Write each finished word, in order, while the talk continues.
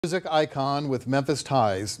Music icon with Memphis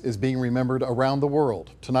ties is being remembered around the world.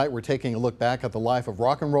 Tonight we're taking a look back at the life of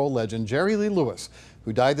rock and roll legend Jerry Lee Lewis,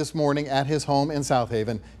 who died this morning at his home in South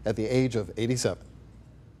Haven at the age of 87.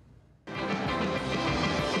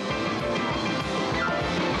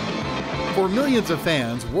 For millions of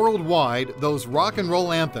fans worldwide, those rock and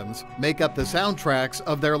roll anthems make up the soundtracks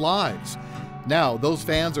of their lives. Now those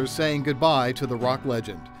fans are saying goodbye to the rock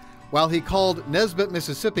legend. While he called Nesbit,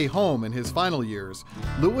 Mississippi home in his final years,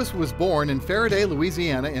 Lewis was born in Faraday,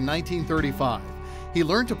 Louisiana in 1935. He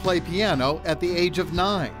learned to play piano at the age of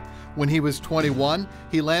 9. When he was 21,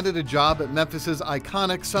 he landed a job at Memphis's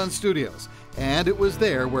iconic Sun Studios, and it was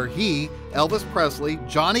there where he, Elvis Presley,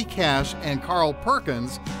 Johnny Cash, and Carl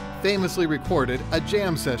Perkins famously recorded a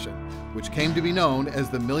jam session, which came to be known as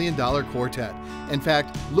the $1 Million Quartet. In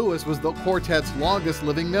fact, Lewis was the quartet's longest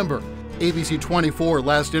living member. ABC 24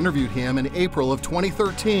 last interviewed him in April of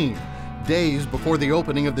 2013, days before the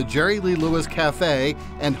opening of the Jerry Lee Lewis Cafe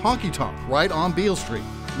and Honky Tonk right on Beale Street.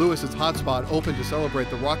 Lewis's hotspot opened to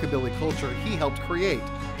celebrate the rockabilly culture he helped create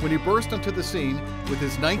when he burst onto the scene with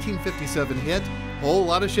his 1957 hit, Whole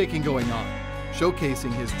Lotta Shaking Going On,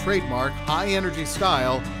 showcasing his trademark high-energy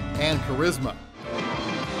style and charisma.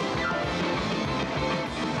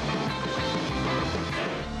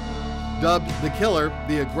 Dubbed the Killer,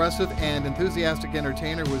 the aggressive and enthusiastic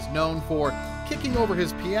entertainer was known for kicking over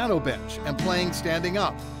his piano bench and playing standing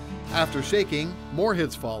up. After Shaking, more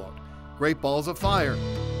hits followed: Great Balls of Fire,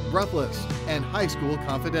 Breathless, and High School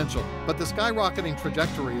Confidential. But the skyrocketing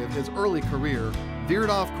trajectory of his early career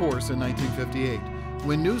veered off course in 1958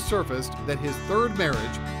 when news surfaced that his third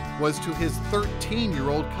marriage was to his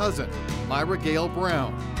 13-year-old cousin, Myra Gale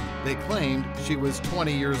Brown. They claimed she was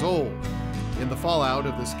 20 years old. In the fallout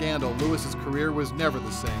of the scandal, Lewis's career was never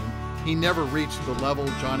the same. He never reached the level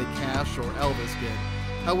Johnny Cash or Elvis did.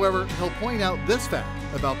 However, he'll point out this fact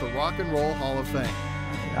about the Rock and Roll Hall of Fame.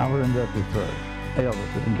 I was inducted first.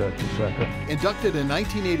 Elvis was inducted second. Inducted in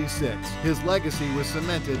 1986, his legacy was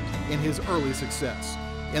cemented in his early success.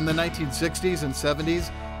 In the 1960s and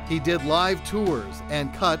 70s, he did live tours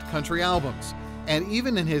and cut country albums. And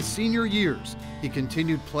even in his senior years, he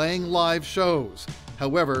continued playing live shows.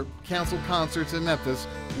 However, canceled concerts in Memphis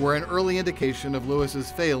were an early indication of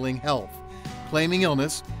Lewis's failing health. Claiming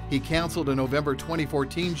illness, he canceled a November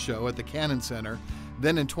 2014 show at the Cannon Center.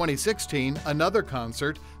 Then in 2016, another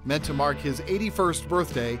concert meant to mark his 81st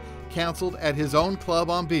birthday canceled at his own club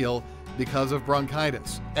on Beale because of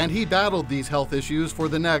bronchitis. And he battled these health issues for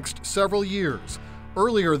the next several years.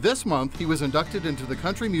 Earlier this month, he was inducted into the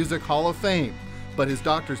Country Music Hall of Fame, but his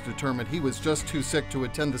doctors determined he was just too sick to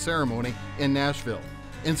attend the ceremony in Nashville.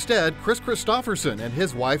 Instead, Chris Christopherson and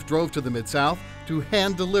his wife drove to the Mid-South to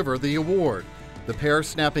hand-deliver the award, the pair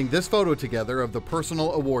snapping this photo together of the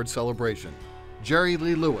personal award celebration. Jerry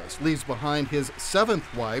Lee Lewis leaves behind his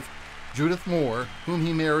 7th wife, Judith Moore, whom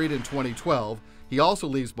he married in 2012. He also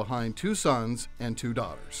leaves behind 2 sons and 2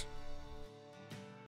 daughters.